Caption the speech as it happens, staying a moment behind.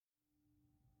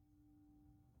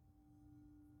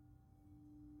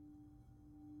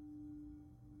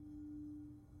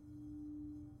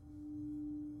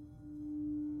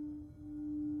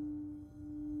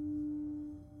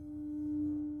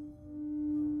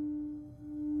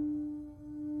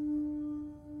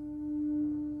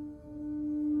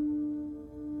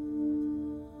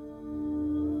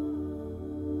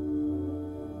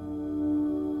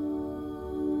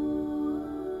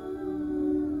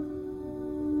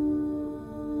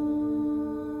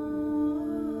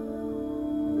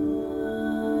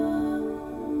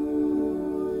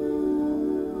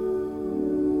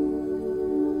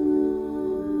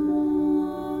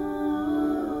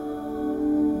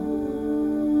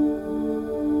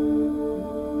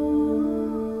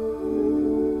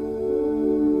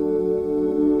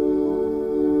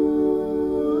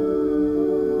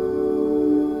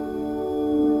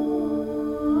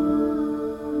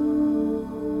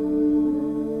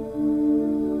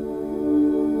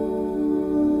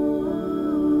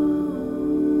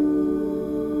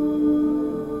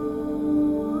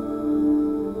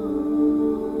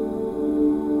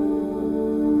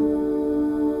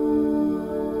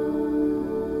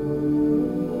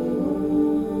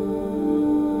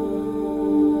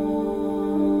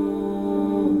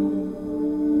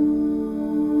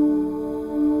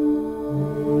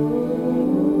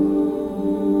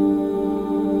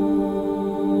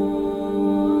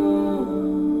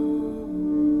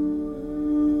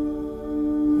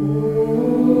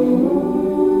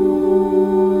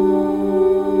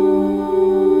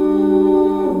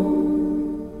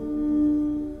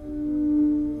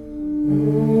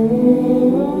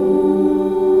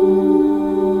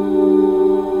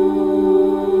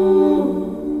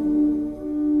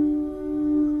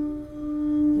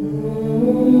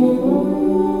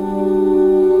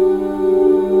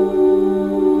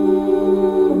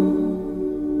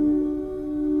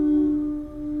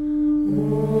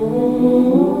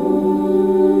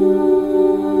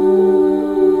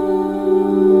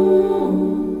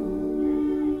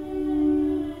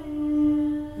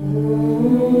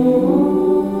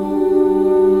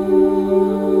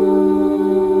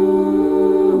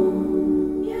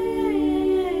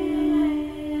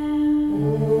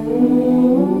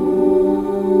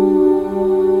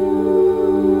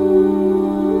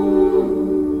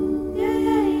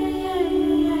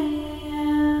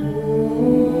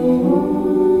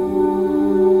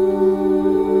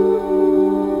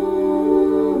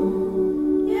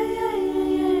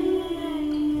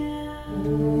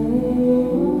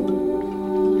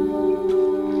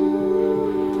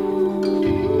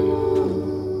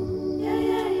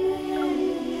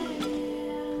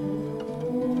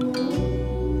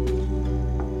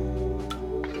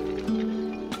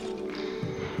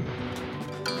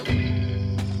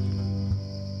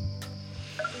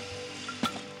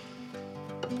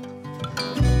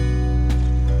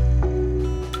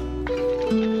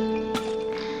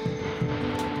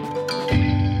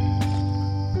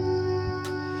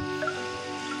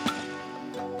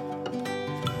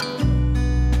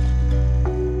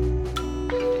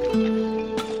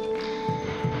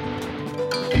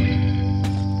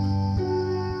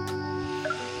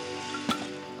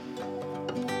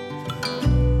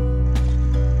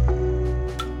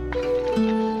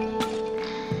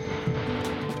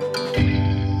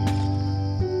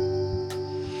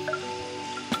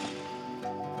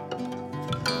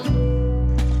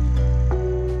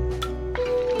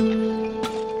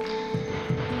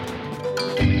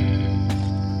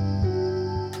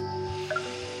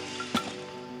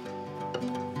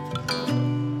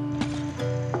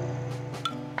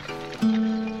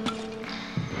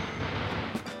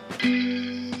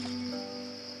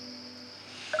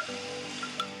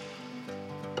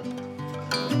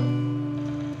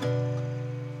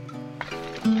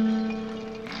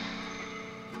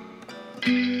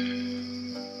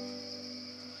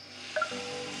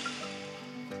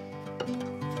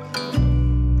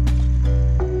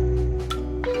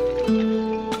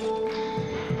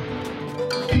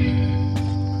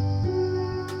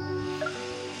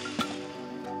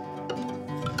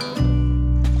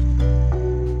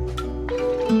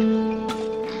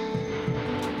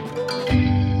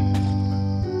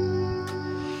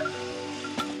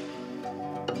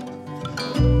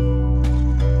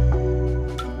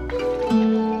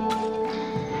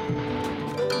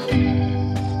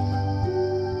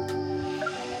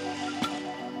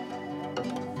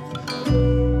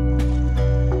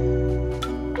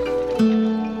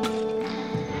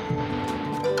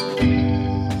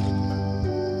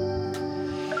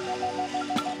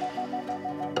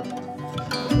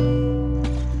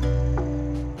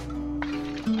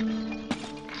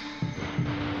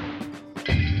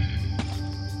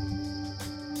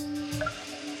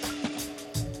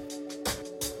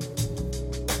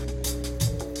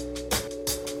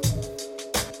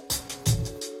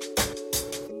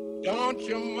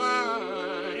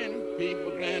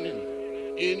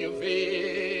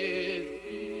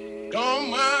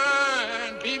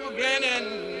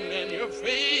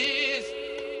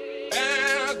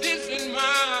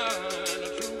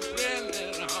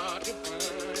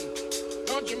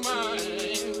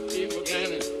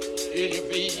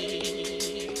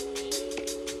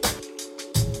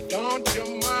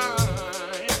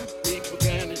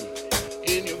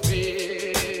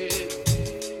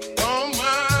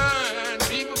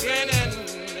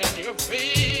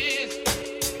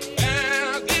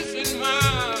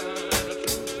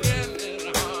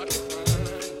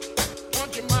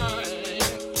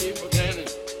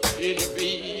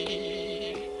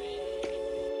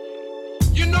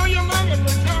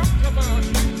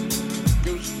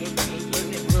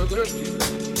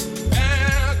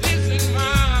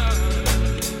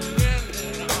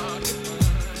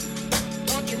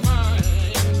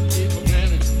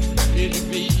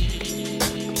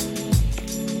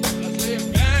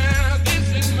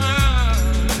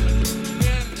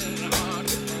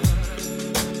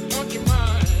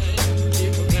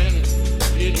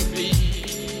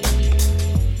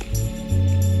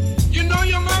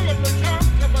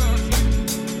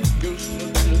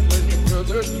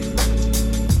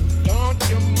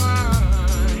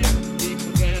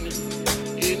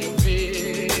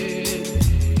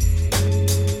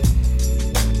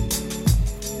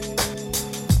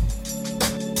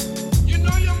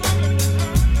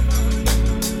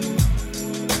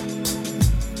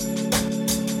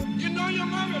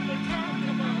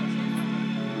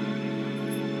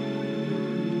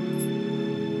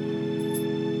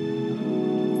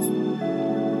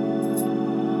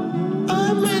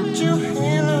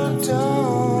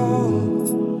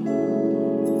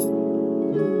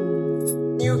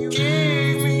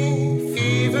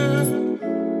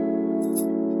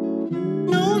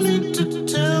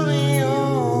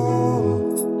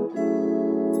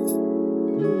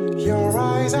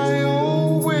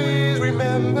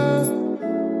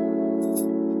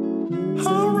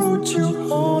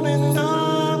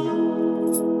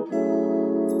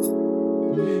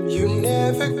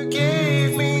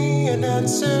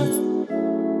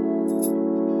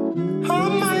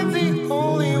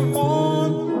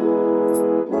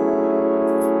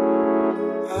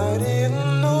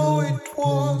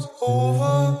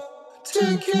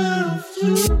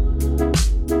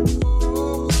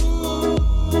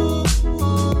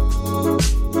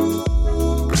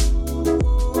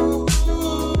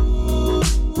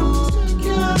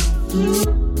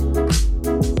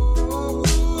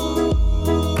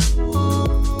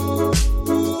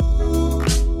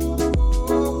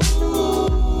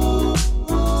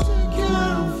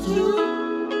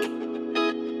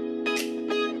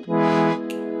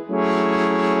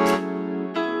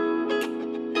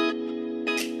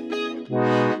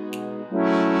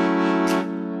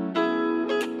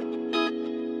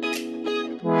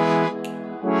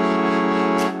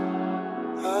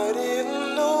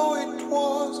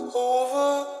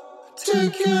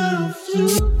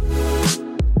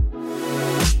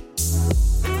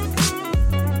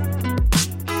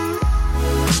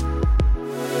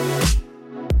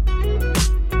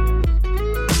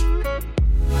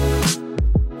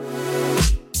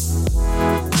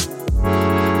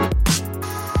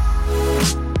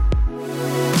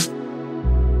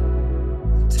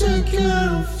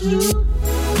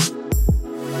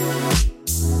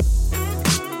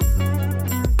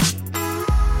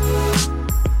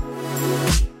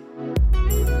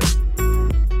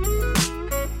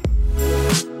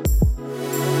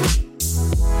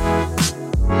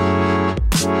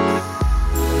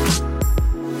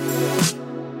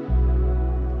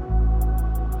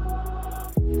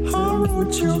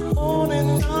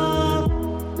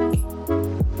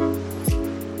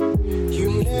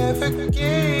never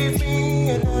gave me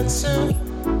an answer.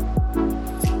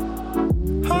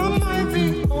 Am I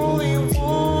the only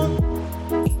one?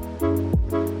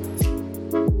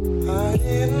 I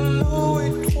didn't know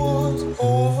it was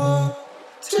over.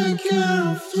 Take care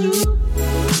of you.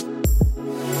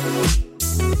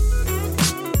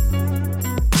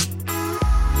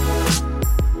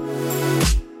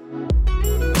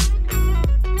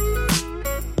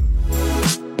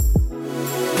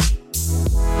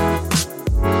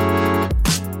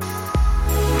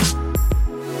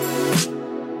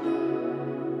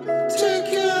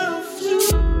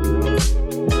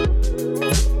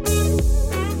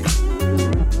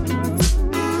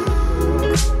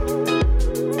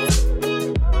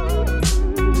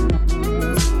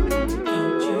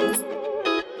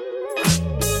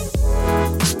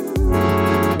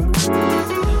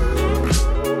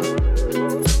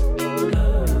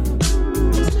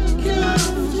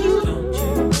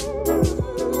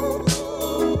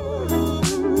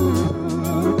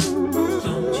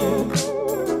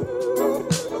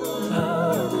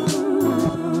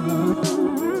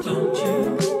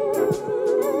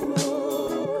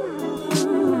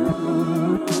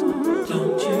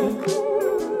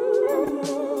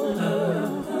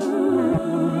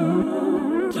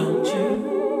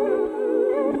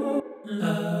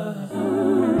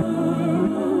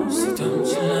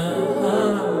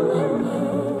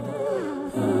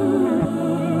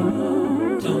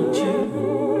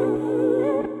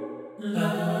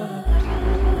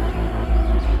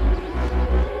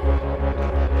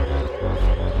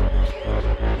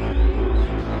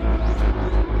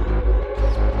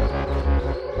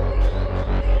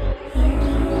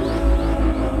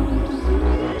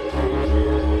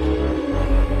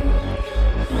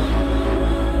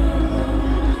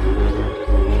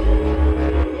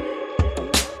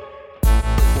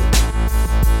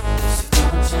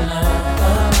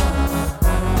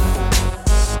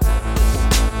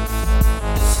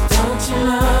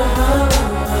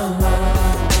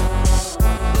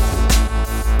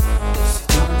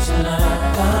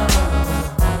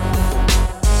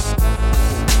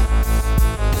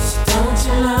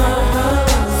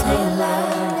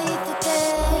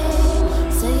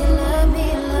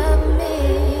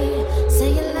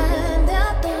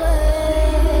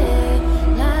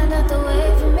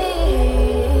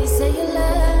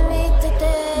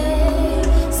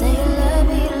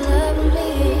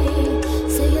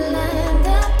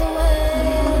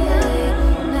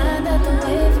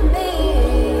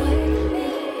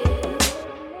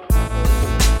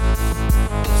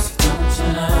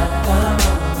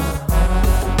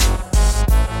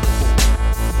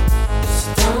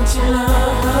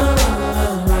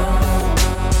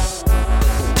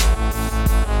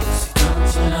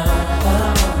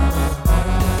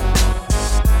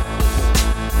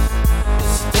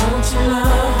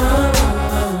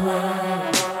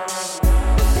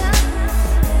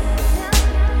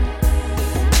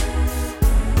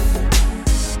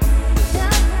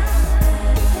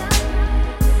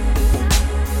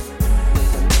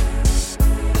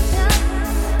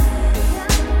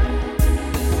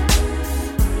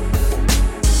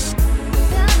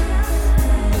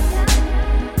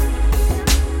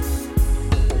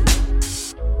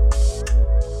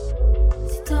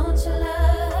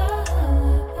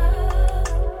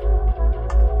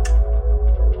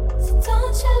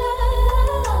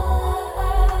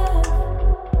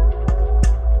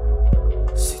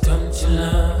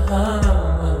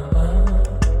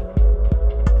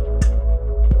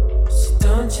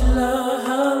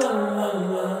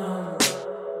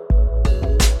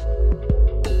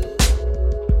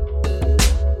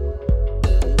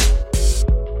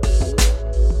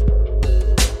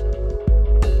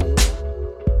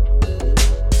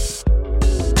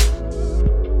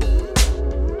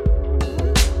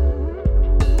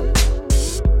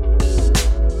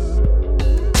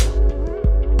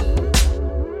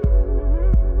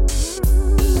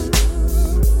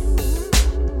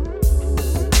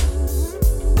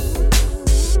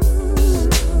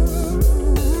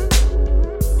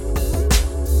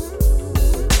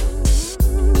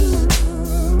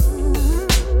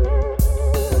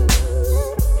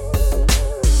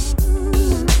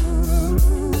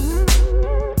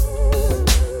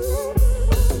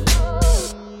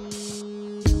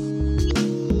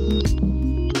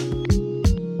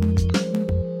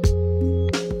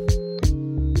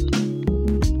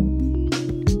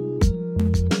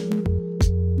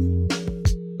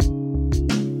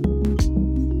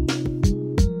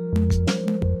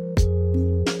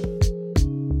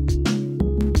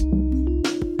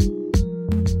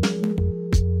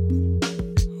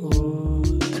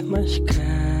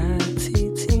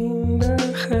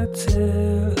 feature.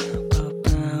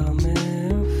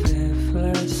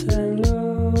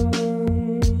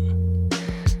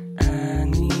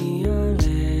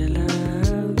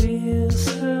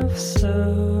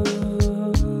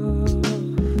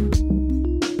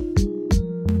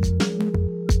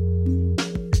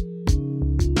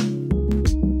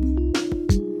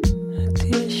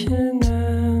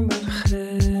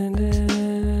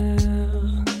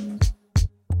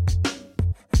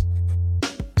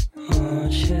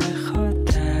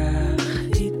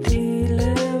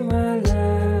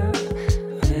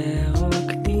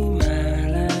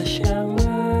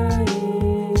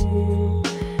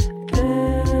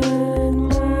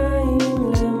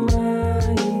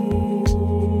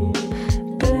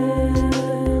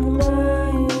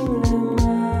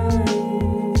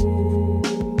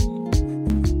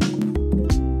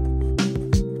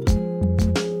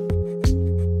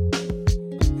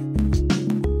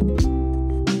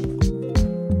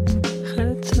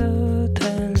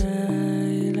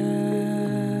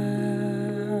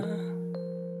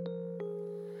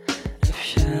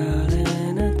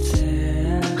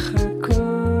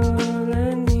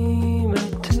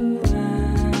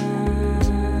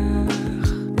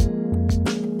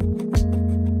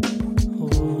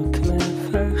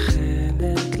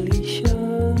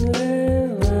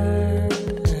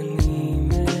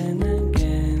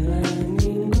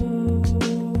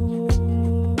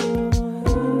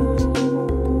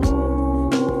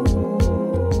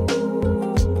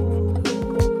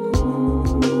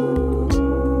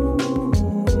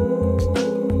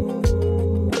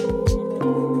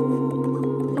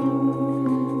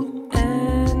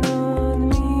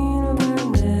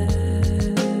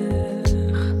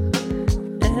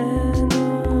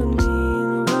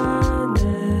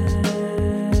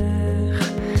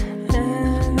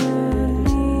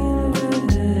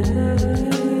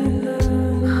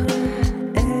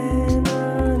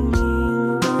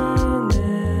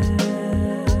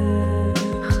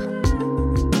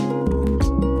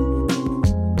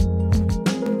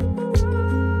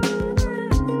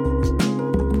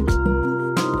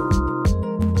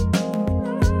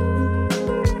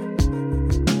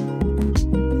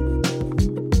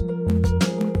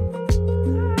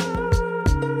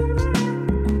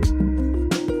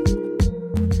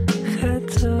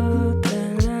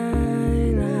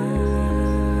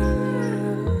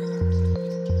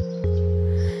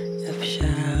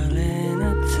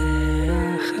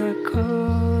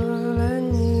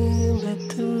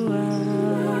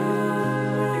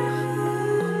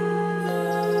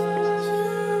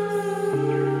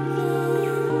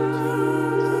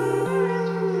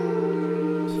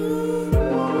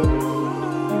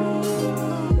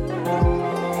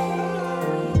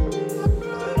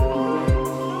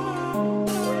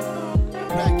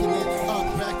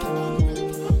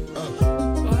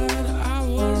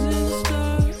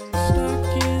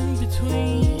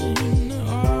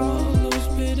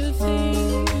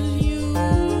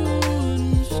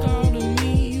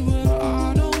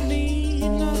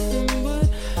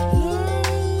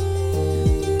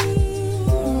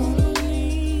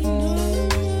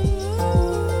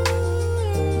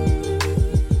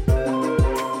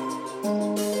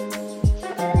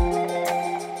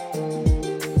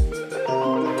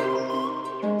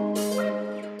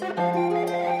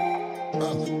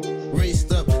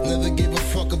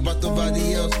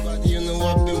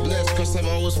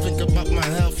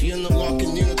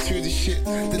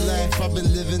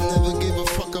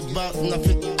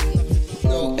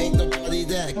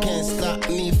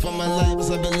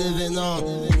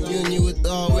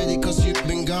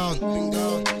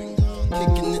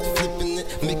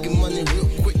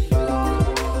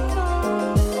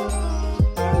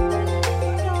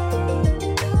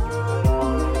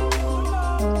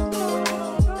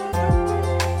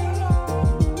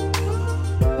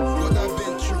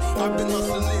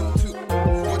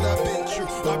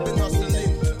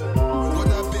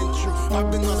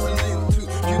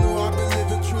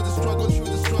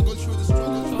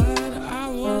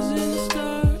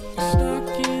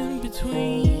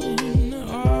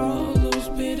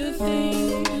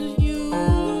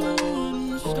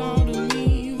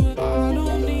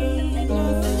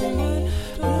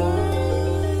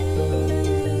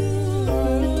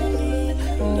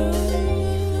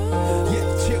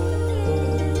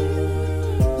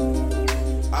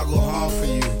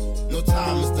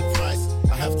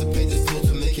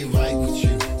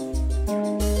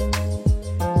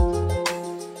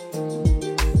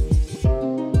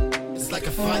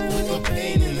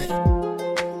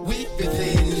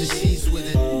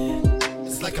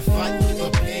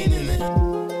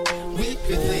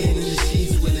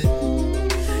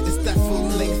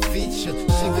 feature.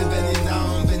 She been bending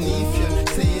down beneath you,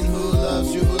 saying who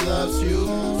loves you, who loves you,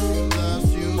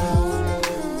 loves you.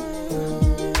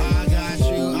 I got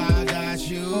you, I got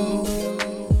you.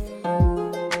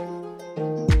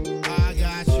 I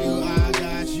got you, I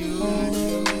got you.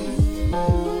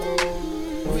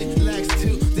 Relax to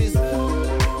this.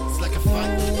 It's like a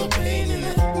fight with no pain in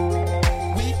it.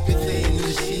 We've been laying in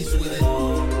the sheets with it.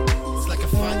 It's like a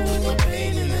fight with no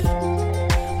pain in it.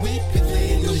 We've been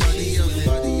laying in the sheets with it.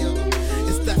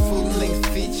 It's that full length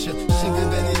feature. She been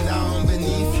bending down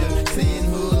beneath you, saying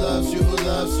who loves you, who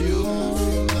loves you,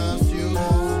 loves you.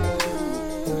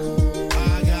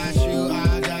 I got you,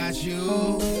 I got you.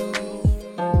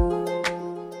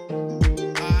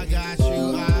 I got you,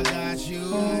 I got you.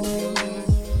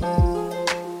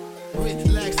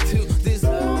 Relax to this.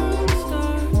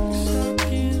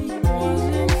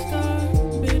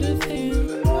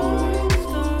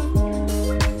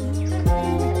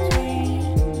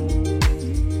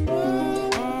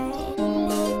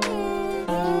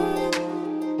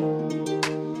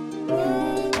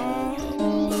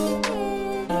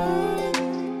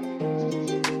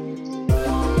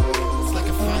 It's like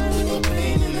a fight with no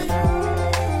pain in it.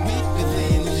 We've been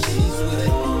laying in the sheets with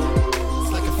it.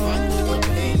 It's like a fight with no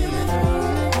pain in it.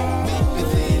 We've been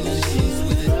laying in the sheets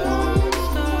with it.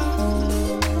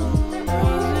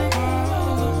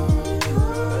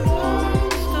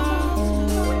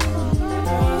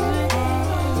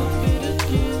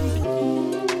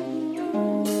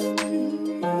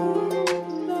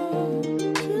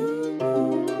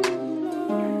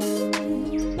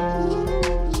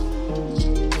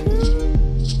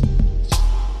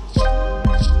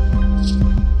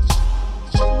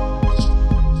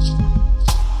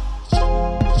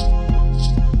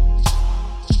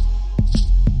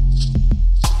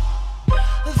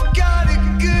 I've got a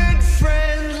good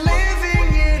friend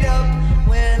living it up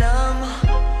when I'm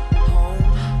home.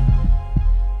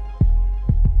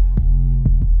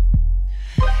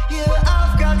 Yeah,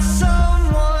 I've got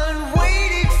someone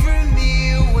waiting for me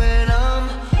when I'm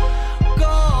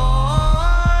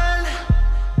gone.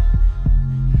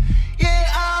 Yeah,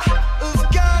 I've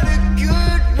got a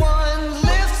good one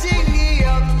lifting me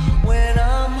up when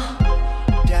I'm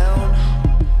down.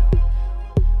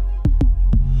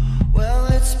 Well,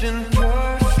 it's been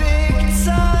perfect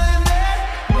timing.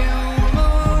 New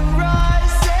moon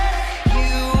rising.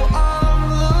 You I'm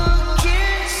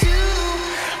looking to.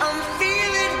 I'm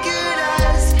feeling good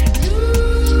as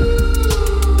new.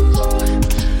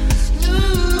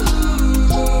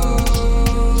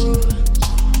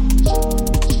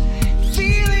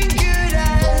 Feeling good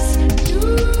as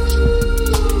new.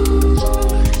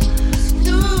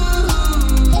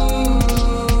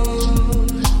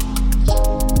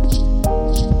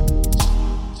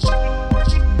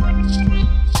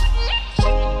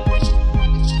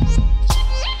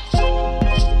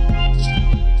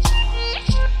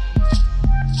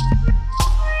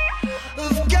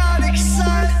 I've got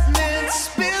excitement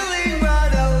spilling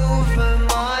right over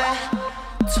my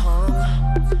tongue.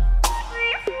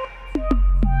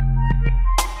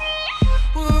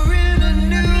 We're in a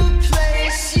new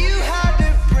place. You had to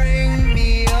bring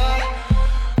me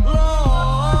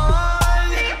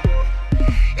along.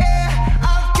 Yeah,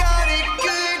 I've got it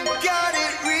good, got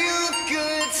it real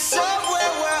good.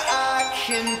 Somewhere where I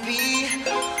can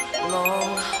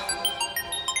belong.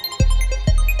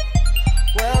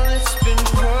 Well, it's been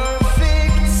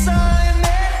perfect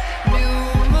timing. New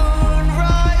moon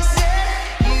rising.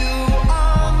 You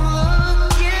I'm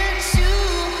looking to.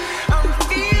 I'm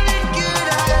feeling good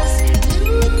as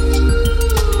new.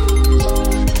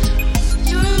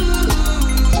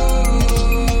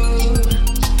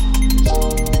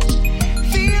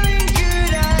 Feeling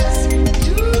good as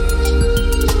new.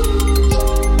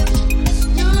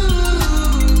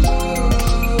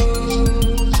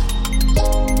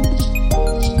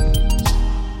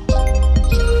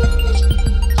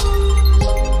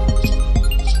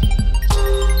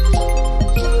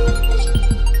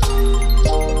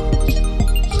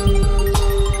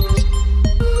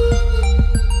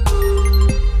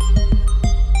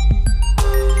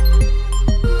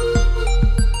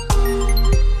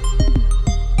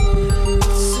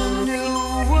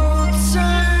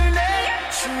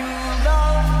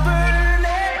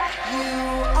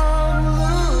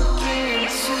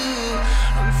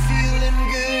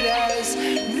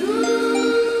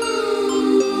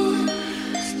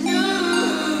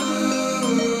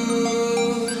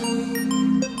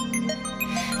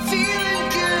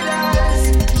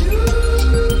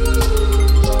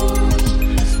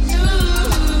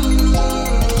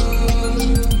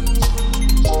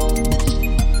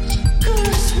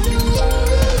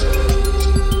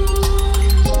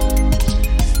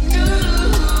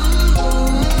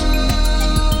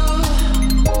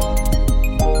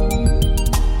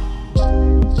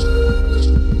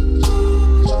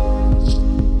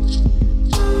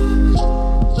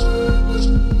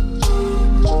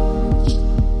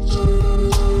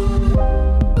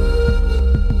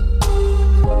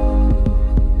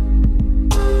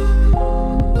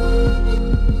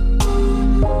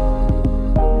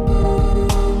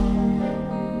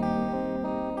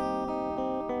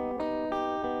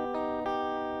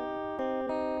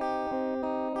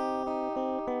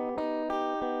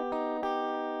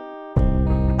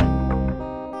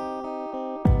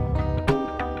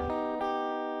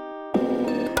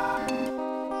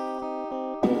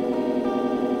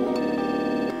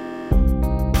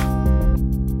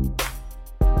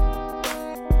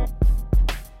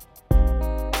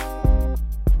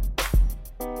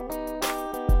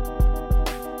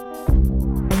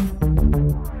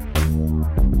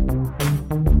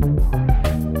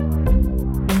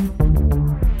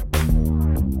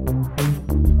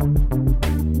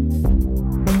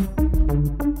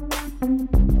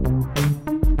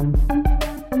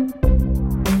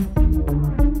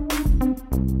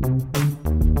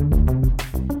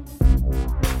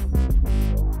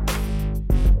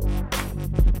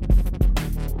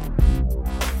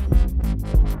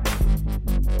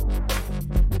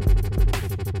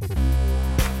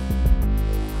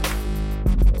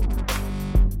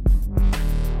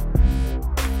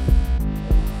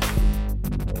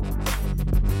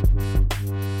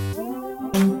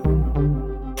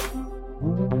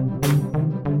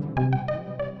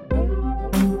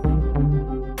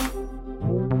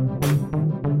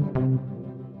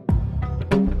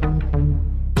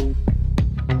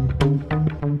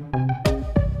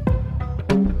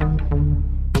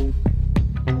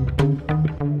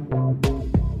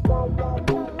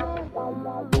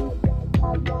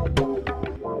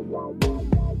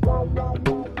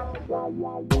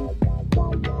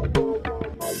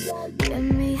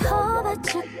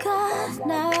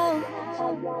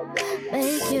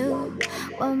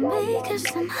 Got me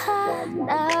kissing her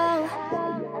now.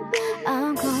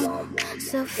 I'm gone,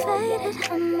 so faded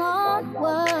and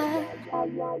onward.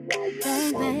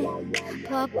 Baby,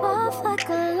 pop off like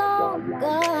a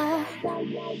longer.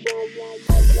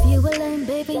 If you were lame,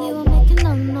 baby, you were making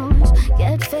no noise.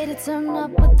 Get faded, turn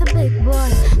up with the big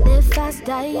boys. Live fast,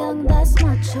 die young, that's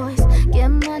my choice. Get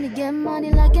money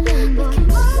like an invoice. We can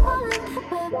marble in the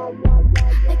whip.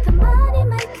 Make the money,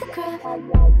 make it grip. I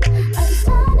just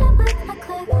turn it with my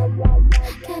click.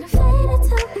 Get faded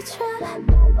till we trip.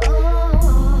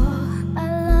 Oh, I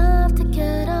love to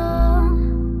get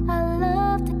on. I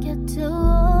love to get too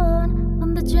on.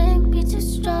 When the drink be too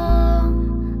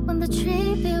strong. When the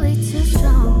tree be way too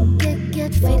strong.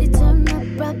 Get faded, turn up,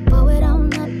 blow it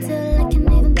on up till I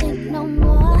can't even think no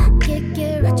more.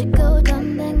 Get ratchet, go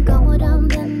dumb, then go dumb,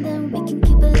 then we can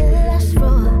keep a little less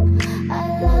raw.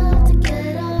 I love to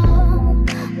get on,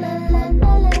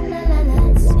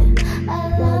 let's yeah. I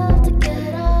love to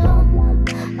get on,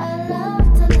 I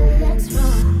love to let's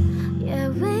roll. Yeah,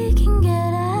 we can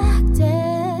get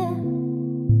active.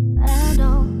 I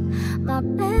know my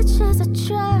bitch is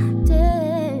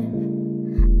attractive.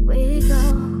 We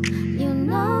go, you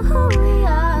know who we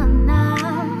are now.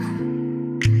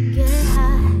 Get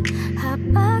high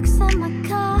box in my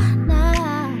car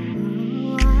now.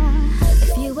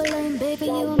 If you were lame, baby,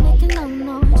 you were making no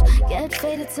noise. Get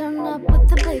faded, turn up with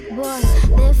the big boys.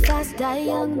 Live fast, die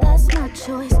young, that's my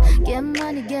choice. Get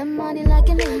money like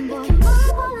an invoice. We can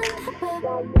marble in the whip.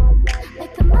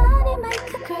 Make the money,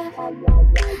 make a grip.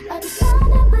 I just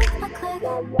turn it with my click.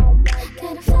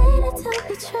 Get faded till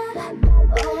we trip.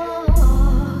 Oh,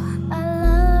 I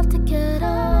love to get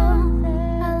on. I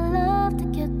love to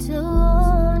get too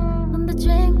on. When the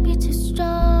drink be too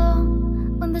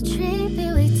strong. When the tree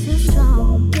be way too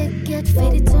strong. Get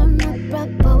faded, turn up,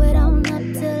 blow it on up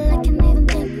till I can't even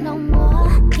think no more.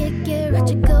 Get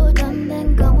ratchet, go dumb,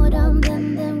 then go dumb,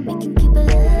 then we can keep a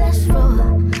little less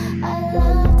raw. I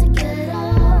love to get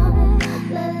on,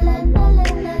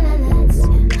 let's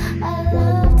yeah. I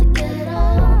love to get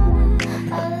on,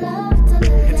 I love to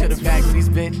let's. Into the back of these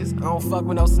bitches, I don't fuck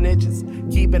with no snitches.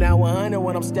 Keep it at 100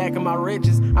 when I'm stacking my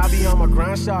riches. I be on my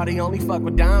grind, shawty, only fuck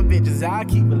with dime bitches. I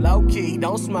keep it low key,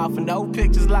 don't smile for no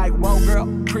pictures like, whoa girl,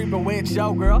 creeping with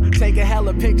yo girl. Taking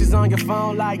hella pictures on your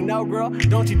phone like, no girl,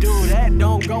 don't you do that,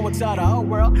 don't go and tell the whole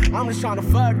world. I'm just trying to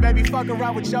fuck, baby, fuck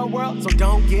around with your world. So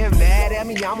don't get mad at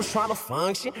me, I'm just trying to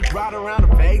function. Ride around the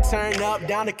bay, turn up,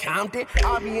 down to Compton.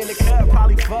 I'll be in the cut,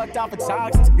 probably fucked off of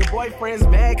toxins. Your boyfriend's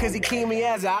mad cause he keep me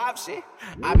as an option.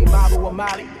 I be mobbing with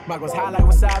Molly, Marco's high like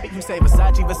wasabi. You say Versace, I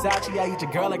eat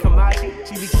your girl like Hamachi.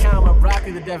 She be counting my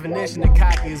broccoli, the definition of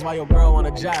cocky is why your girl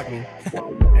wanna jock me.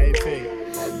 AP.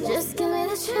 Just give me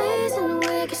the trees and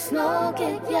we can smoke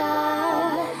it,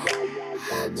 yeah.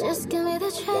 Just give me the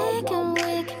drink and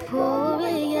we can pour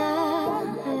it, yeah.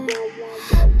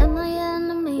 And my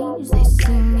enemies, they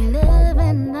see me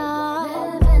living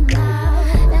now.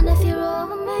 And if you're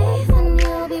over me, then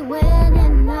you'll be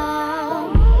winning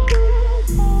now.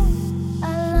 I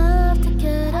love to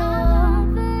get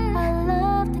on, I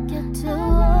love to get too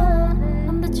on.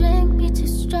 When the drink be too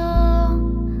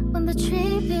strong, when the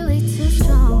tree be way too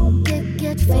strong.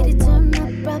 Get faded, turn up,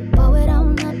 blow it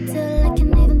on up till I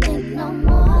can't even think no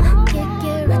more.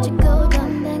 Get ratchet, go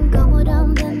dumb, then go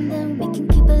dumb, then we can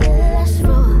keep a little less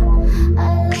raw. I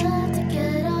love to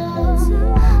get on, let's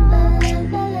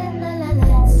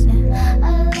yeah. I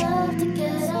love to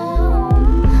get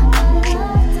on, I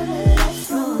love to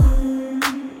let's roll.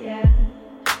 Yeah,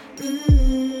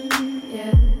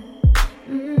 yeah,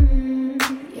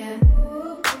 yeah.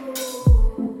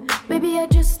 Baby, I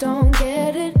just don't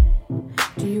get it.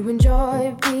 Do you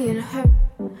enjoy being hurt?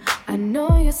 I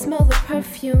know you smell the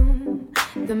perfume,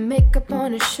 the makeup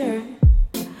on his shirt.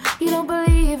 You don't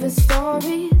believe his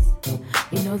stories,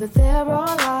 you know that they're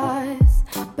all lies.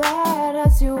 Bad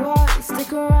as you are, you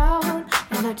stick around,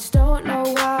 and I just don't know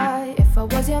why. If I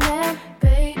was your man,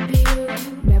 baby, you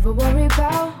never worry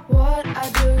about what I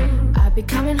do. I'd be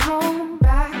coming home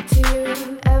back to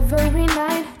you every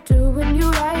night, doing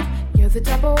you right. You're the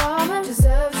type of woman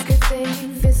deserves good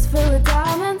things. Fist full of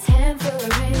diamonds, hand full of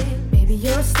rain. Baby,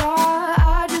 you're a star,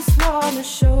 I just wanna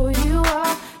show you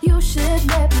up. You should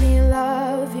let me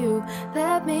love you.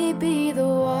 Let me be the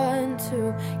one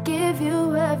to give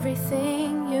you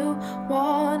everything you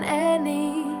want and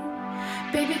need.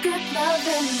 Baby, good love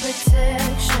and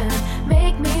protection.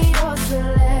 Make me your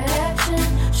selection.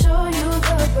 Show you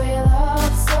the way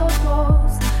love's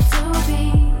supposed to be.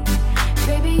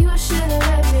 Baby, you should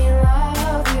let me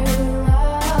love you,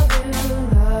 love you, love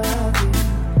you, love you.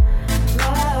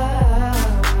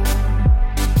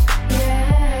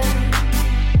 Yeah.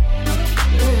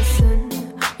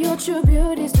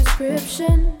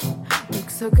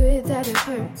 so good that it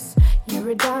hurts.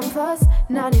 You're a dime plus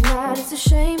 99, it's a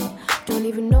shame. Don't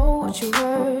even know what you're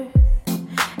worth.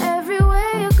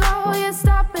 Everywhere you go, you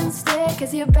stop and stare,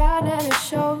 cause you're bad and it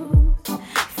shows.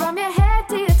 From your head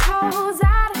to your toes,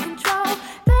 out of control.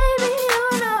 Baby,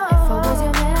 you know, if I was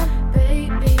your man,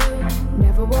 baby, you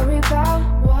never worry about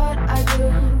what I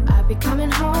do. I'd be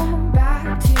coming home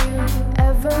back to you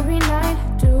every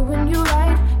night, doing you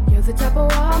right. You're the type of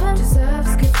woman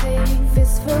deserves good things.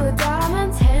 Fistful of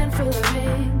diamonds, handful of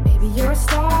rain. Baby, you're a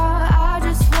star, I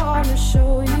just wanna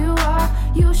show you why.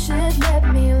 You should let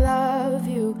me love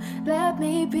you. Let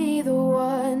me be the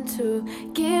one to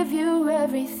give you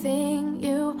everything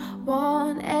you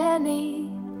want and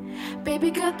need. Baby,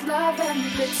 good love and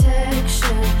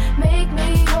protection. Make me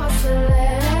your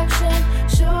selection.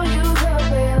 Show you the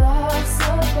way love's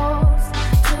supposed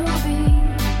to be.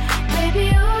 Baby,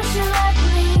 you should let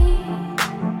me.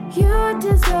 You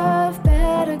deserve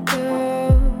better,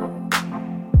 girl.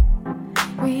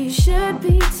 We should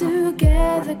be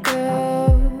together,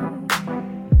 girl.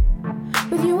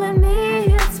 With you and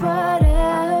me, it's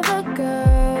whatever,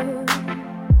 girl.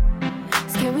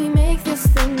 So can we make this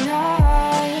thing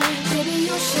nice? Baby,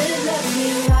 you should let me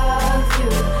love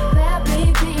you. Let me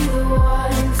be the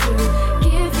one to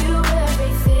give you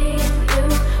everything you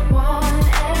want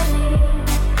and need.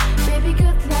 Baby,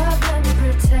 good love and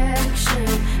protection.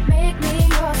 Make me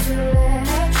your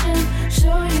selection.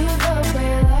 Show you the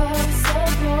way love's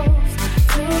supposed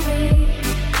to be.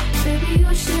 Baby,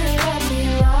 you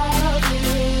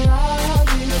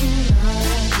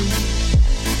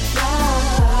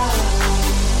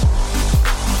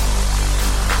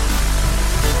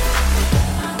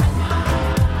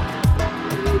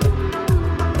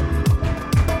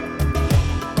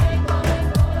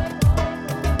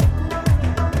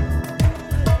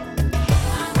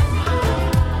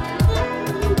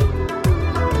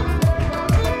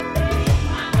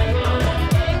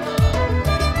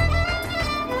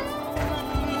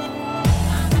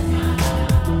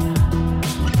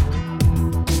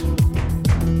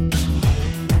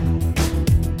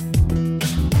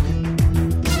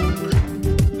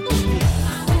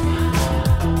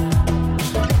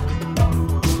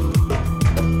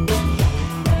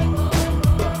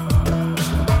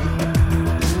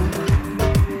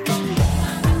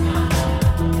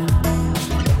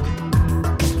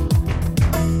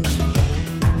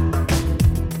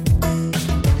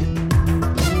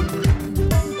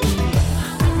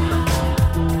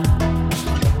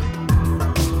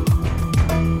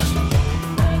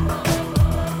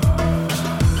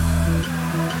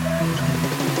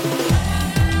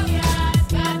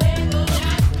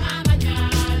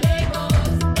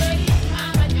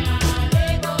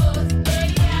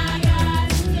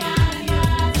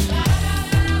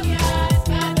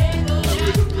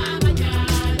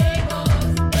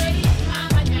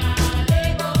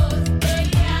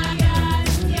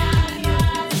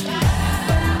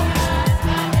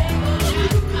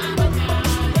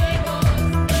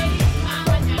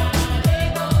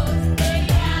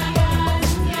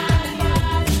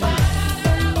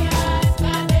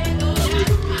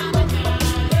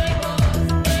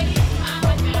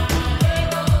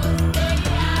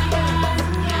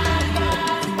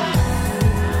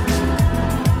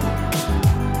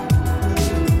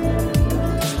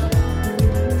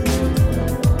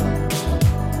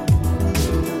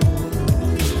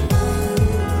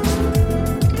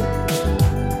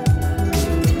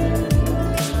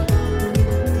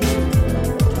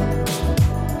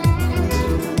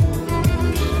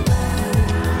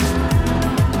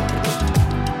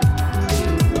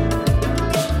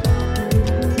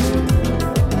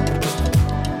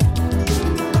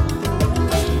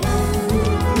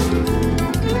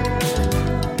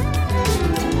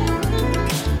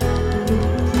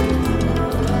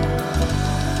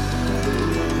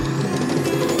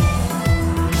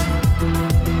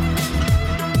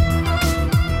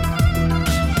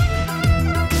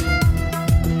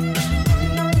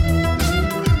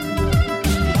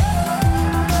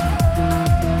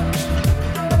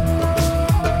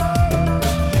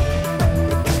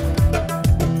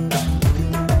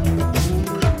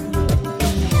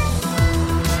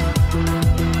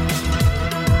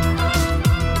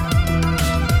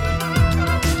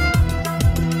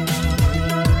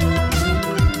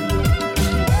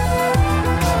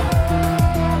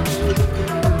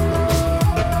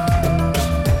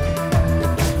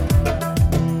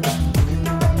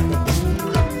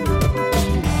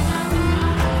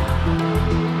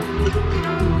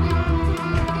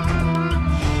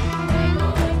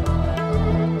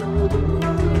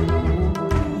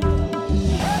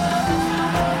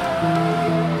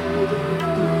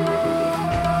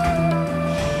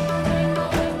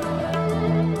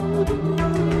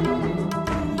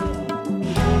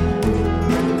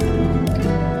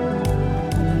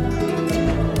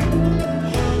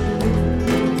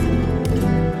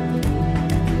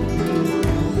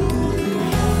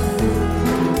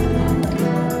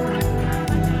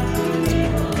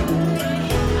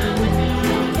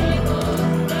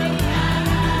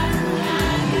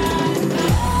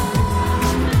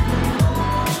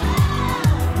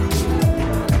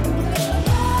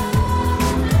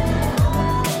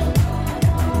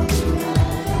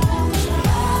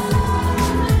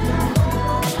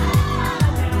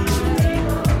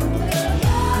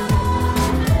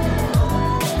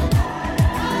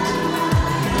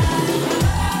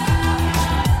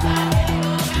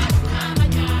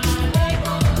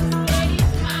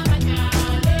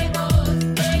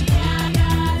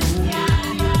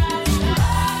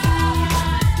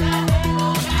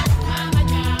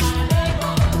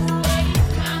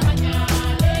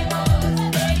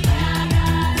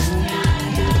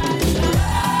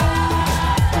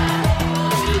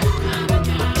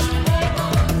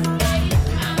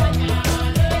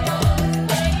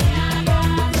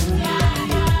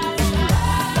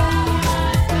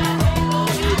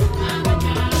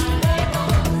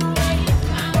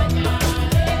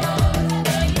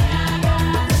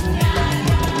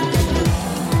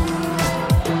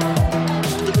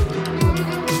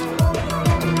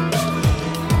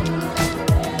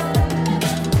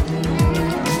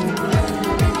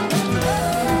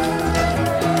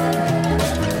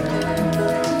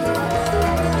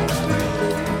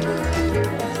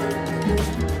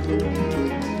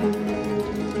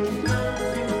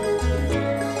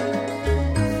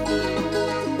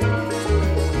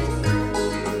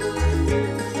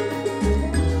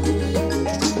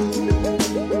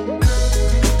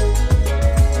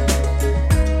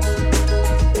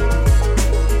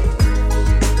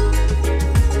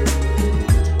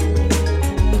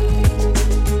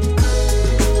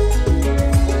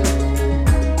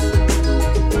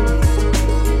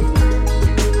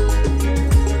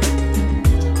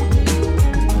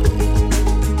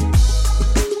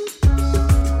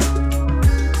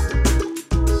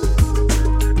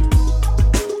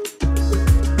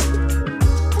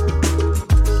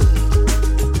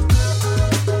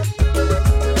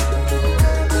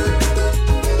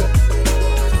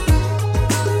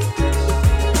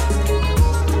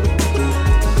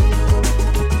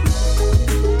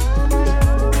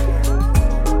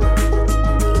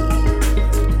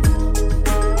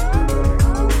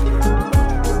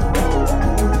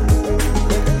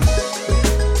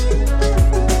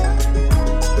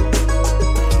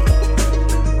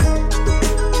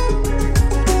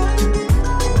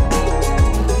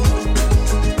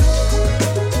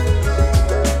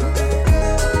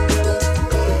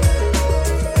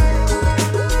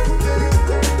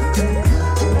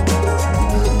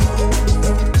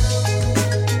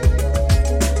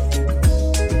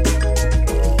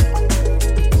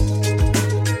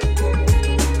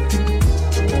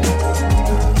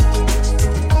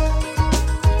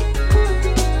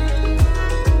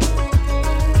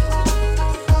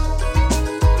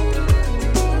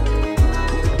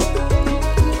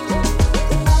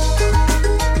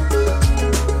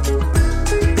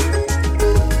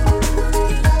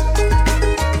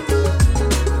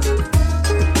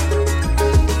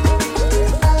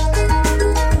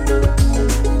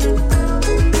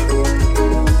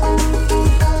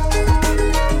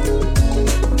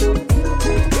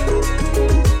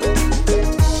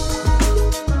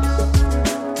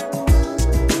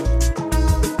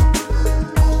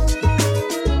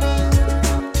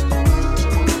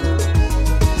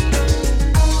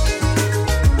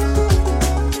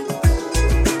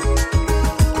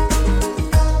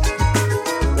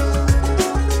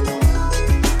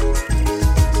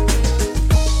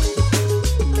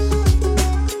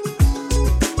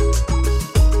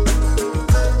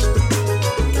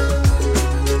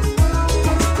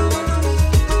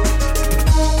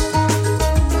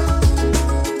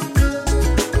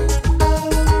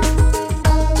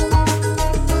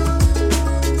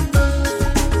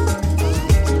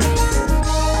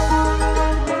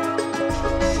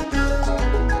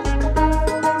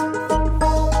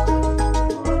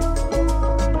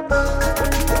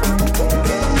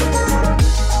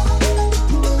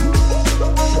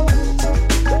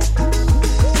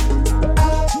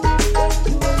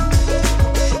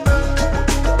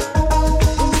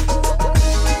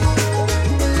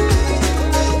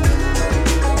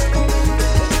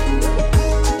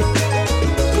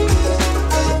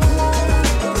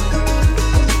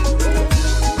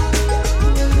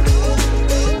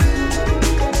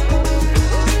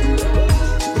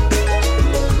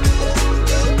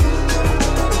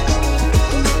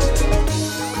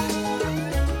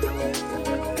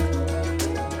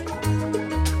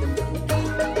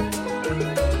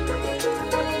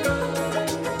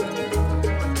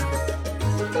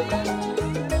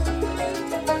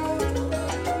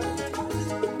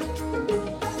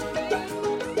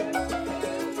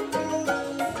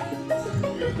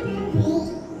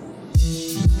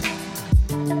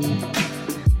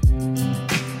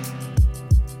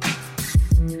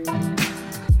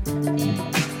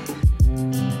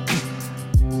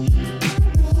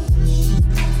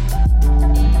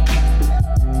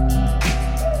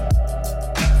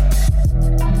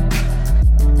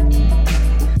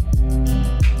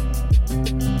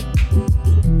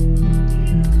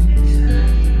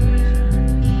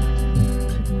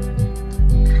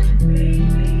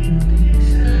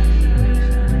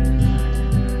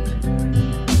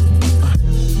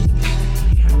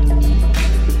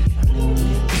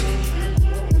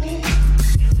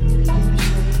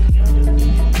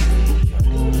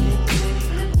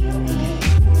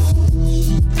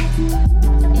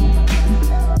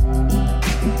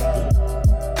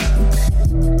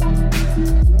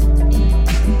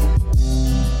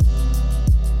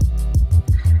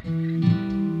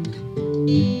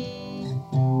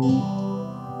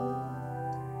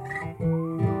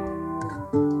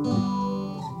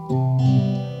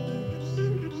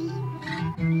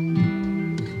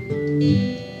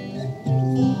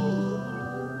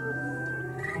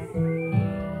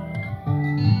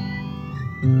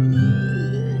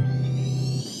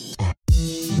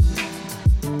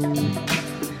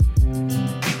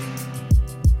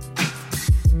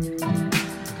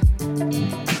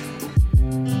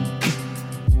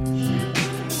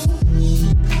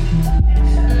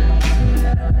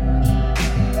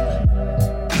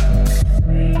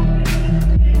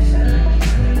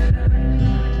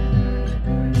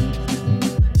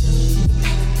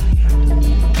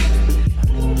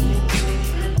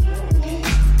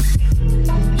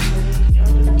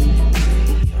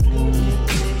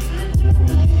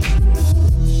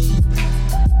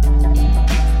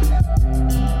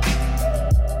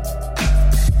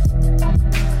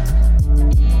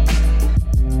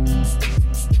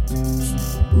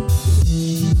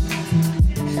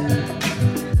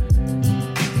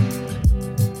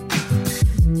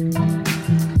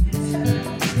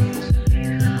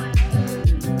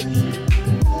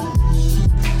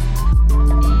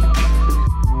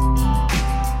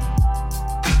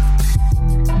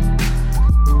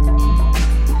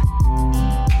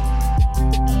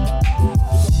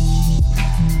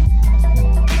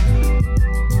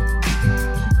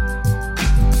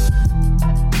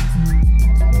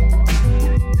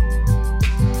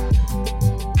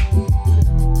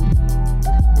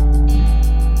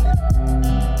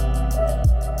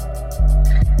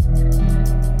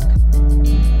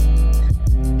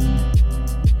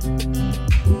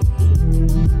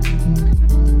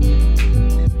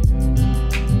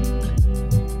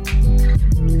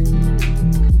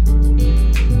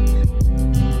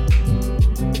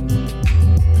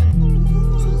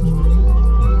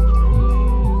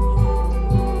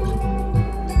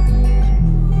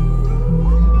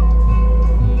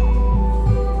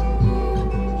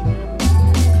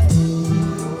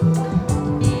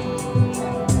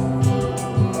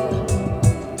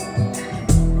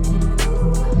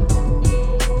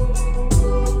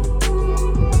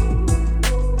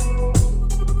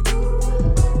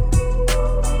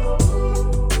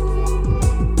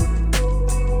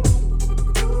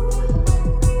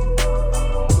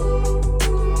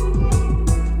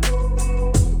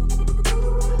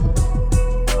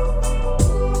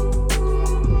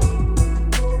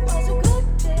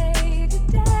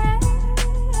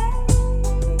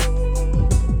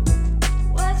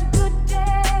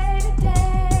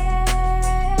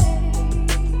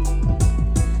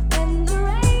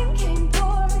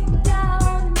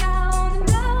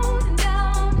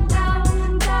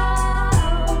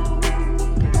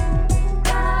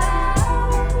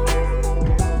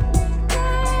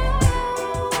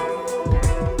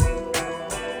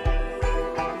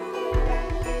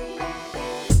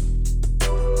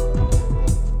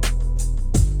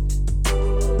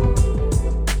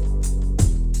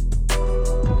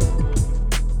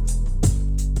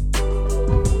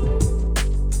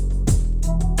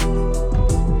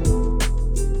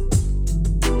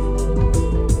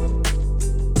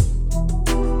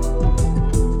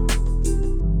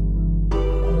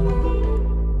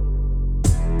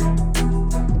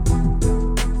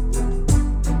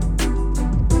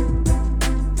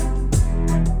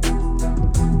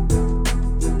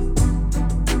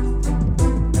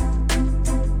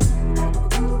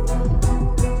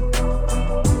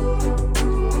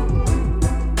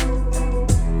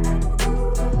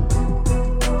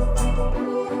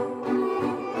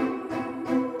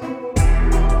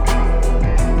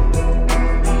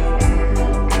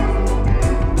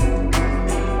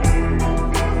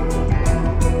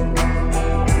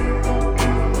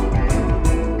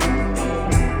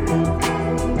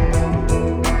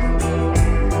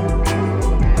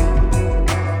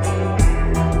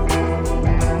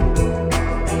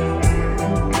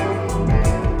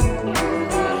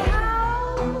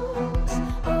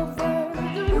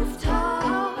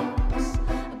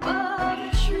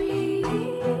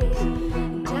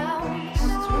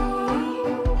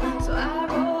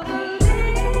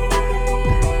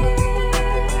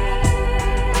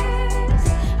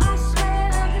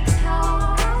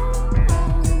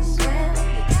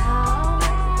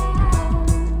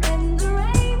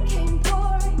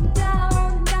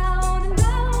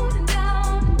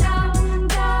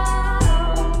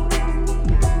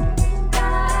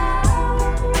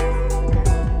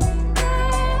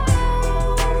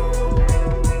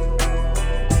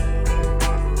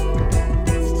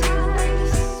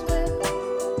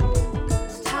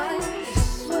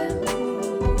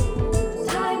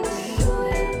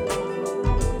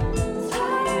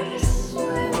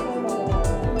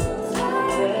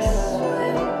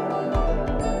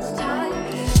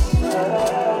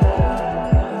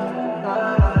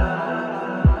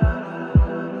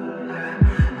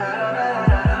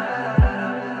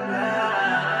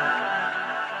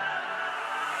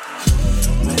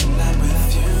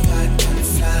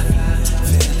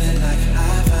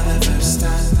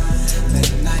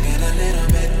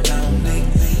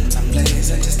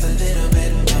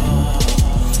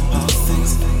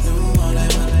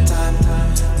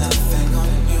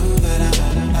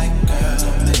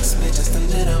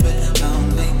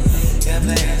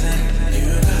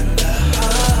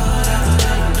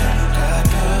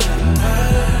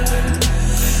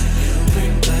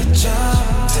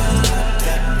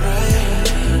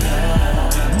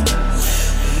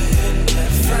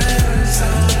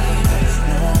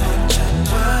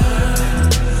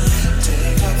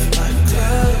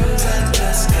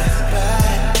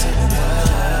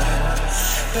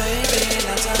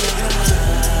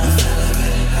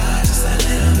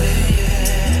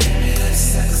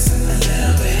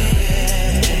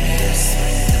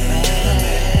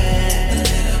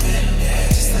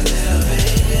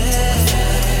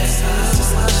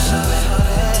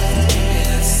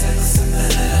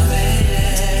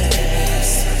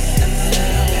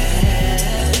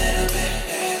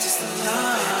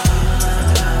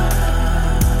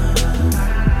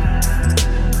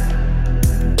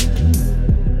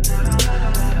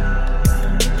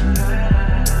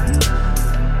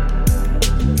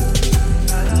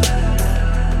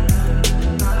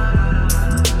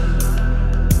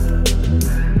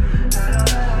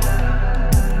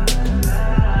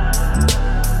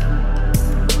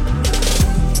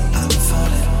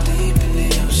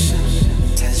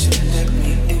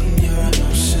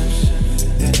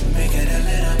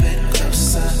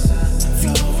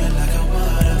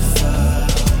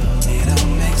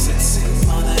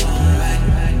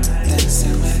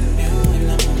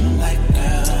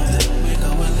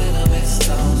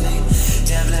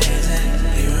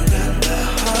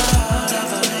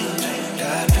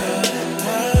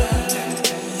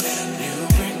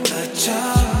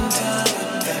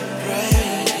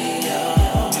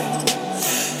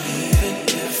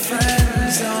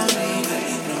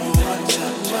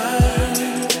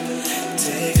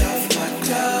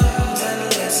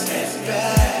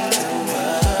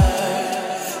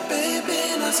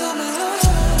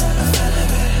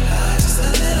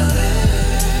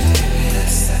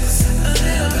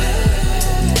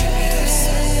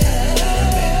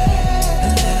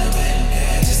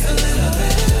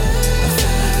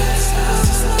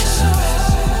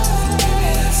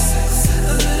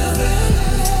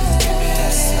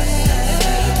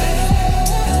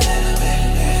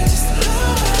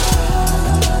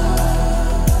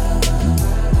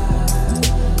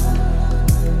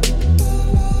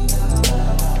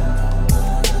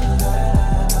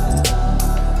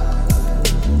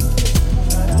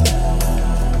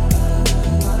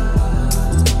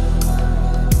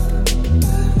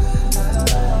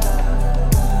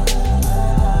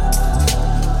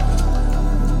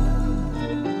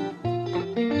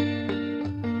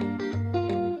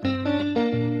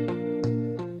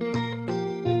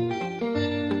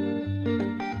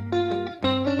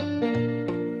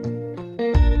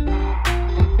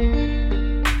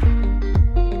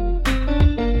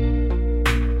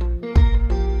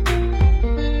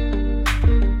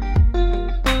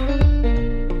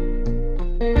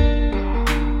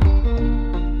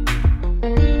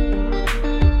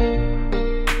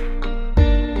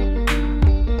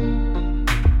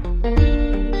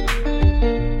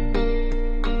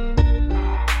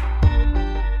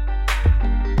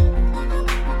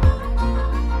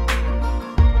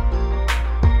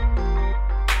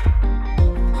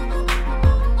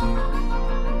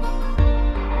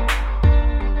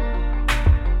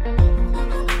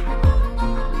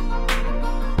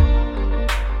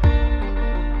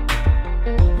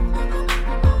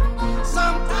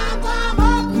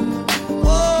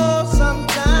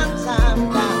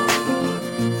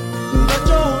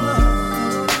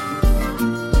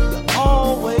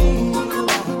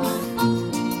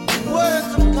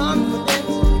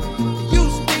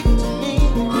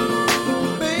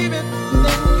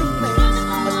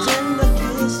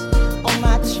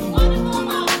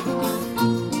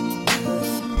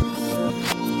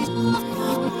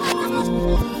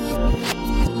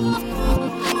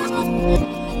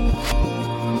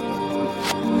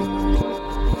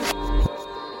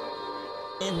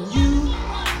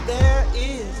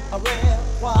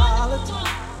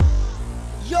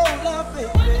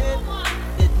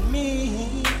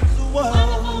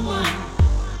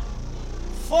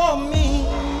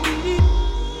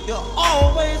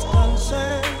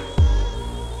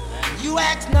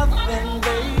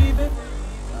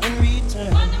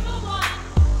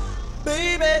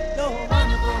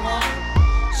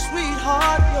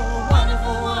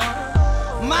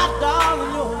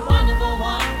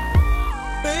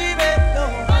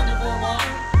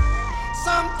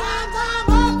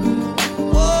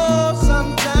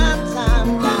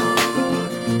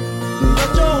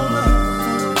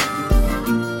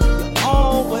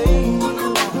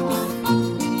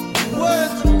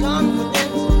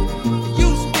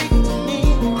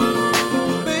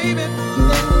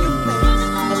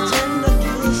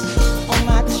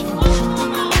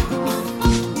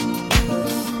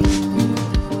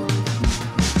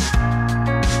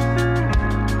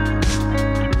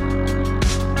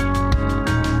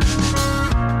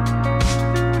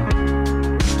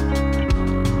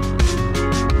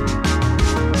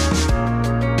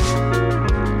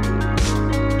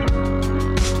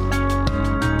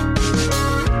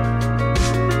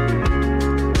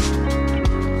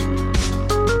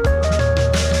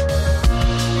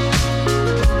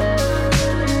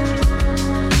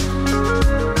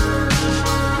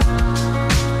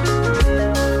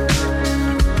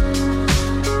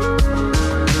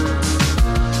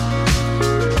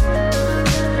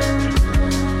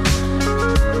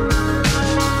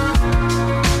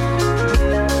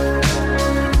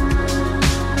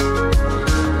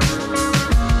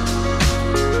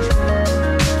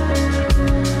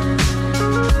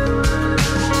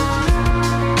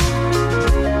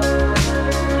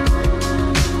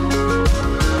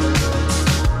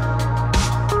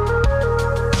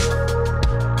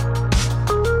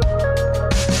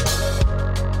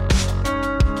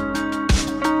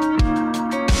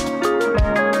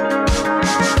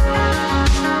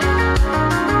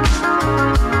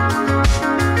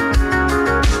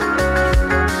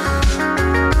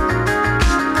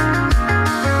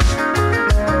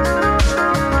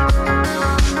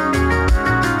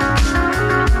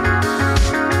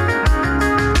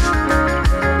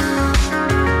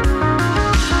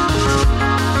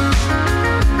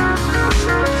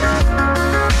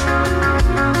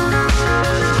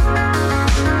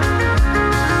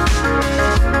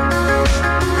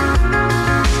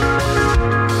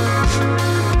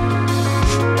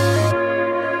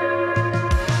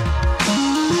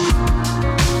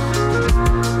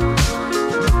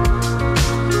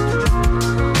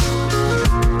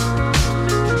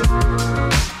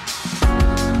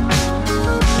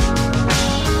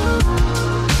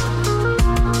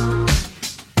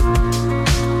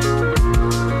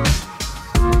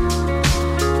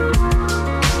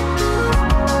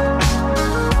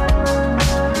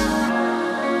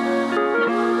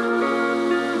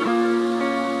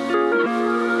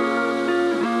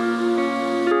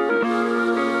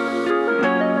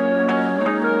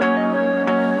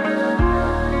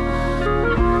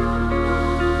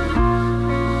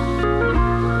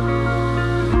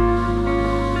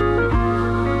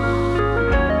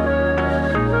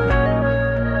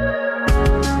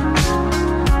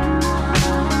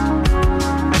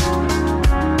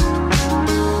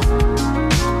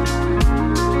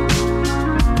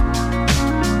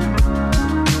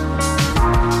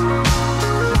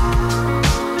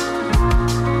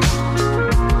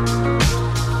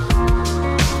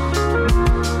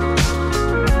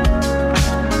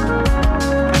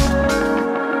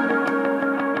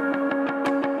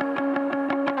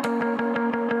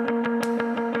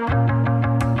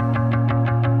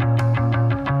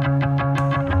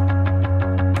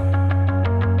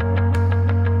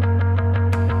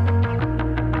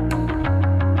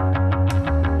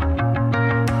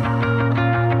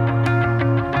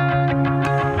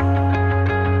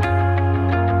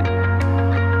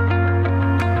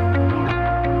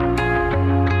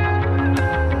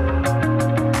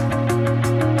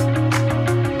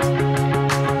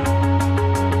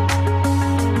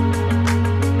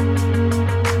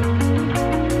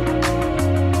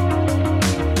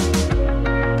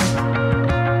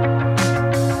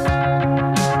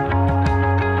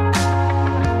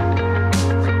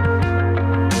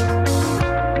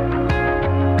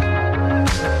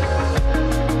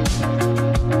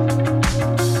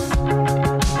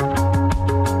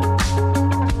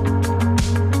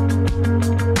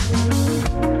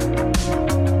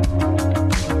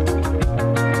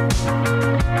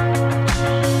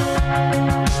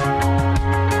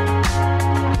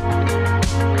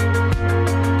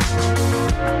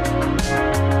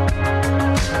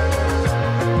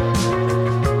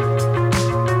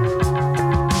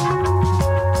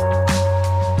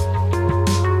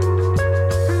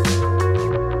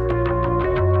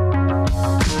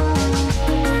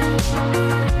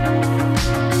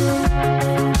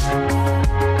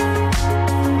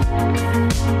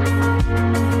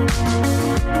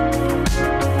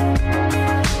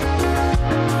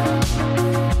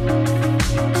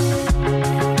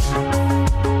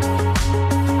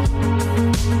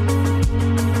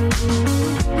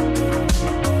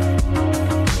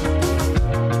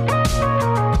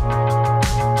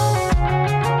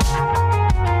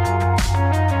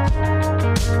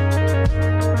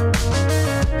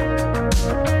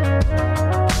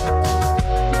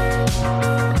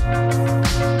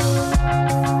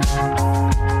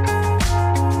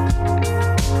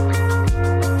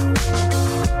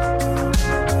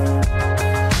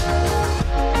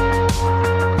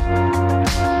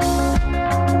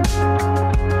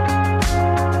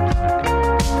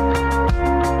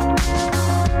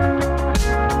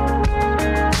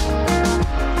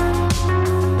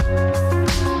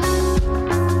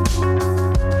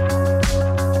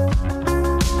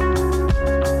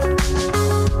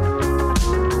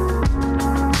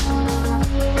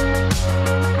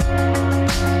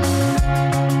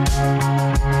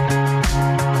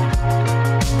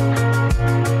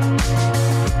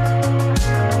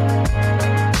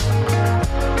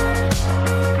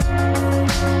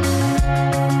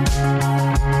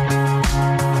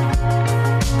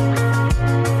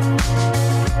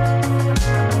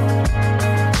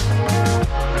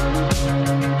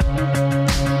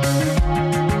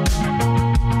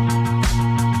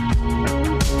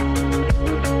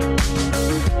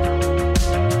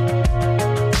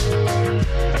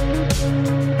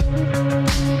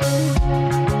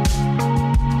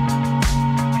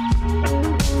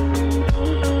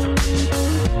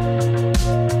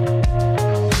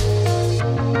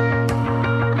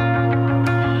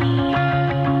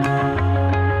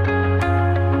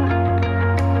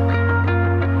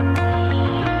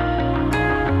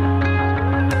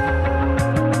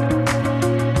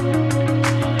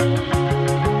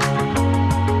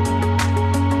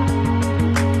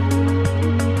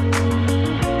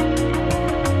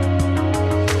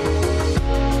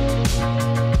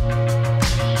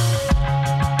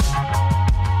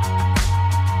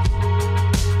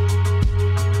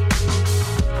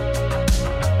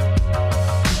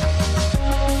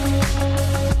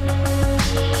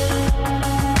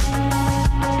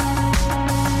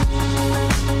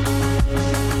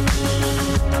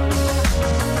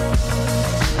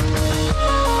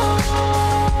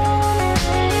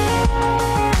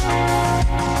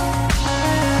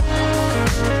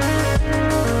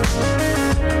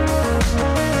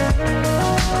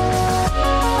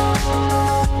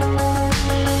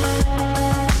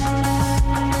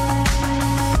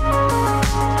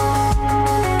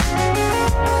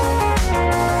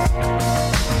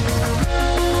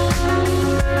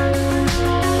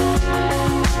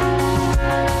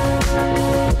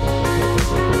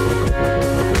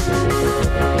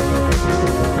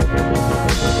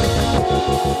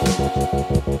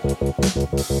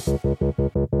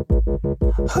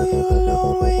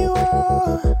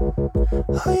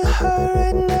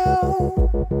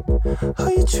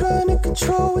trying to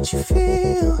control what you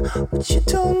feel, but you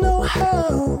don't know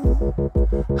how.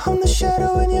 I'm the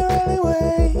shadow in your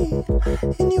alleyway,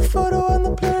 in your photo on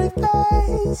the blurry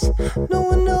face. No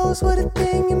one knows what a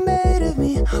thing you made of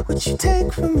me, what you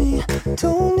take from me.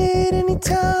 Don't need any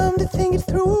time to think it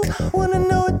through. Wanna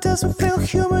know it doesn't feel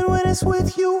human when it's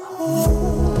with you.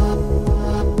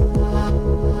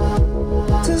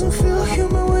 Doesn't feel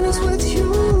human when it's with you.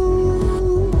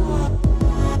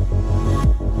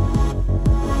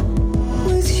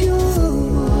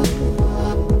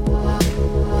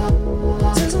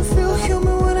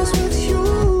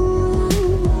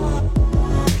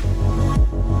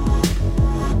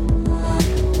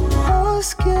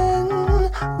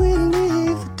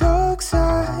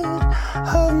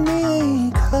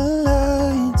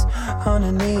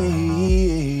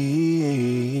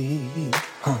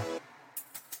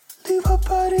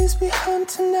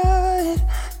 Tonight,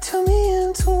 turn me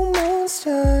into a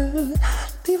monster.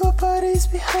 Leave our bodies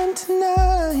behind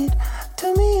tonight,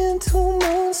 turn me into a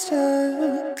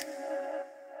monster.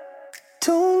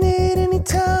 Don't need any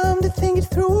time to think it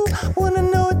through. Wanna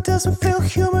know it doesn't feel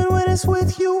human when it's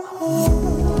with you.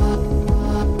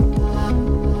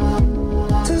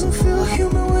 Doesn't feel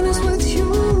human when it's with you.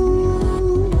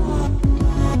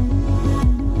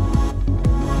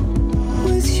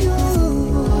 With you.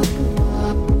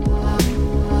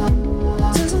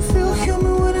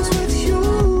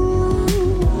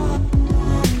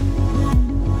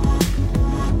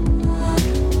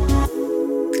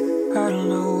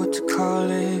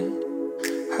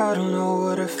 I don't know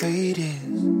what our fate is.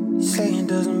 You say it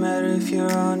doesn't matter if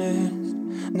you're honest.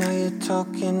 Now you're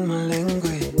talking my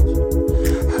language.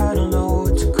 I don't know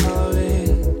what to call it.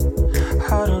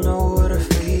 I don't know what our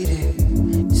fate is.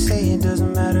 You say it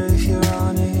doesn't matter if you're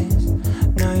honest.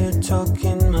 Now you're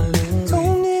talking my language.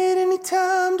 Don't need any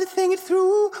time to think it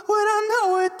through. When I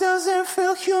know it doesn't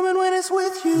feel human when it's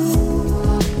with you.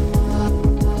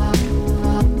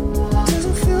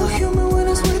 Doesn't feel human when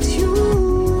it's with you.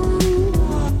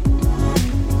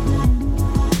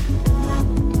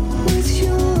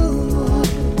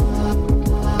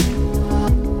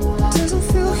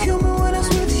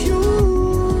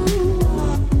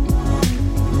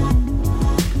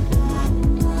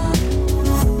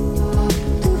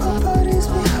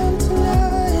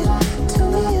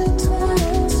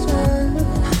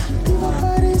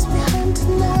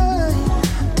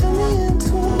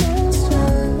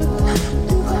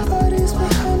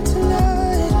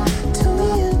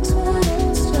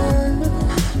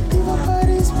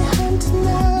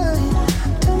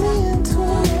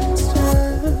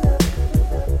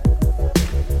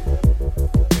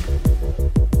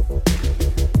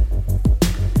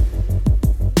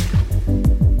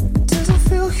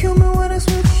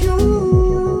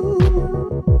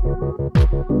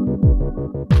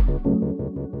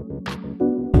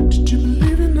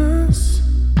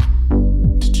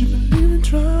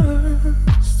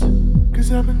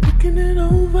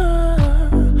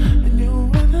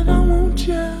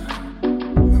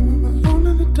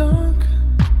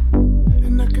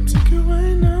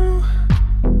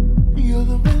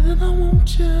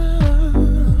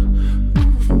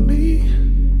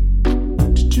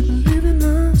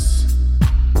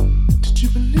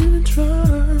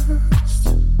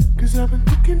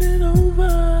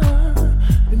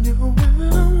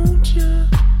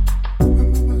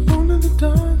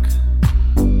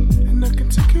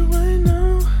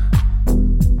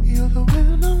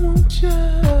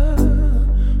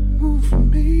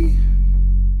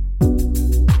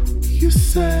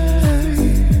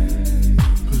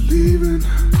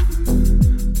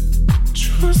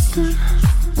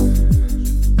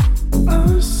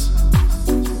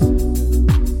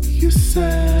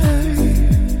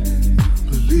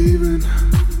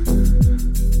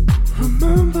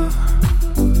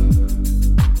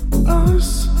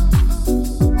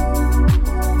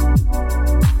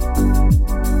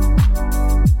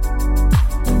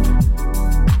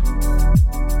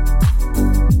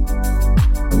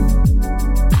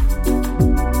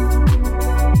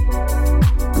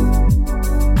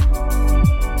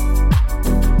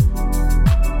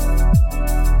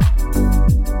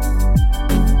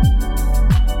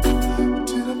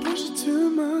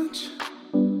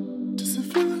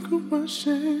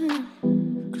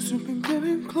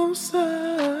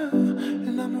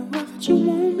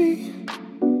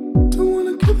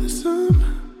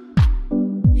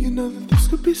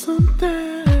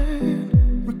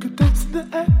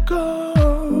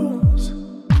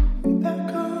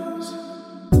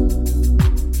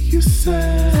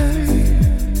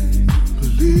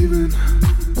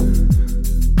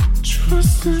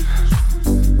 Trusting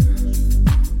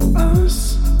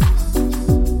us.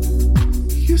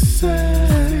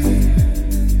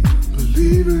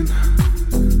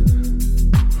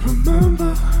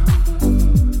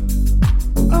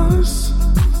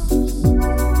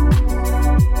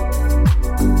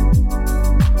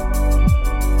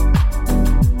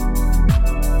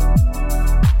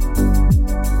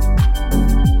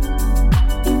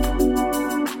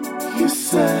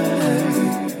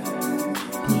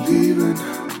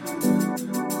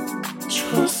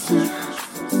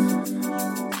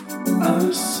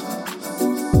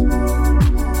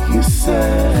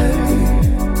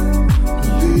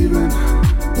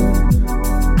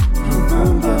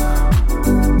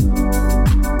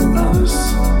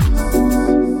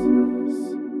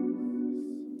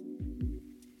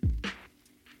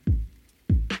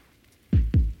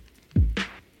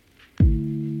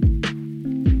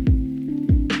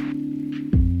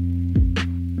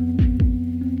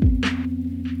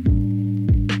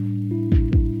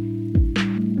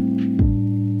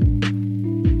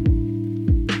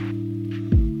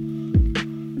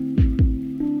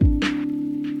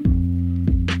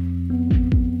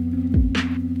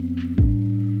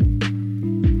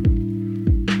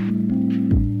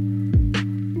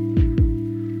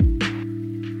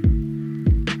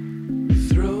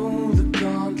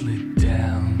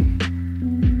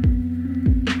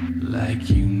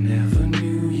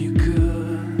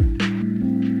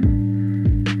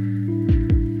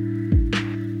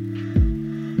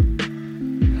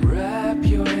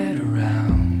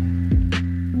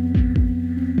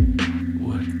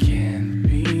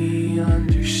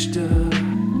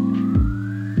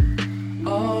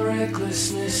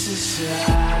 Recklessness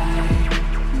aside,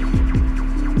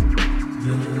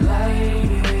 the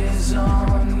light is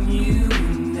on you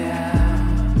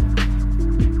now.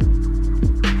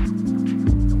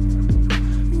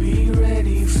 Be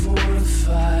ready for a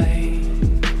fight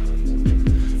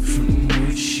from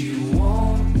which you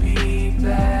won't be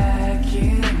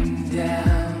backing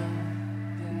down.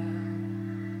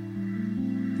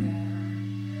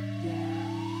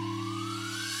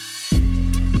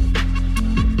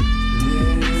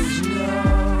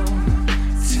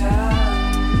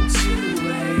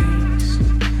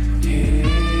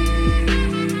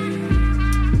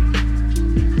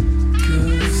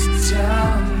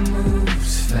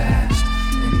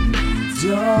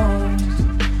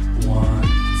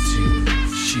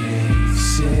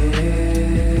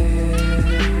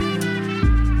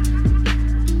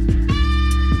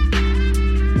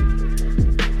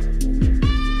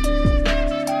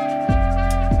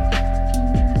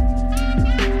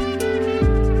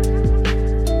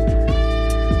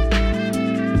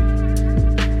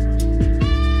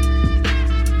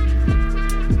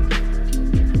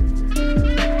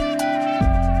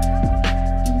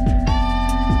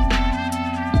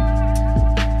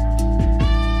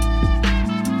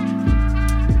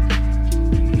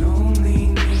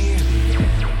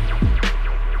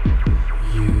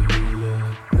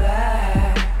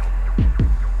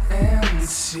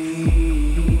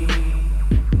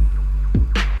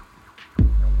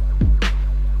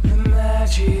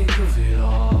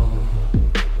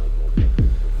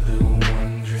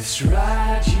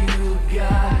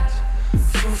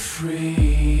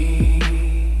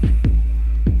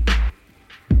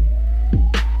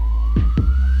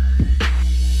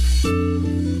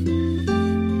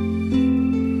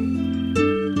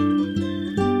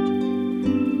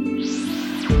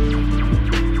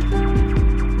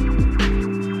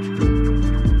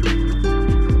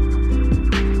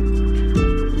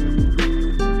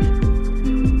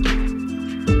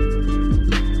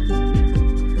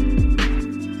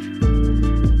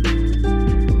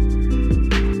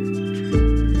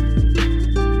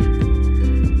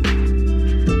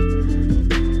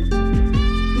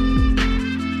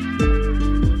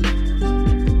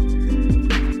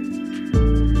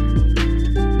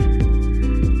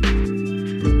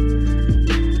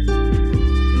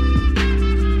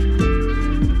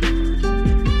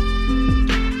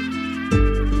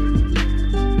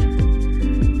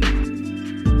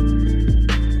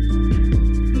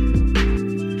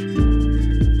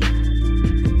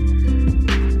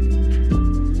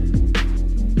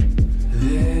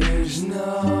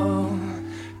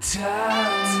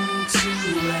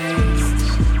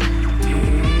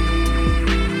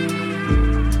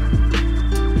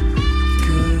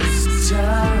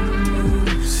 Time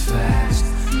moves fast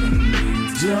and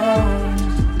you don't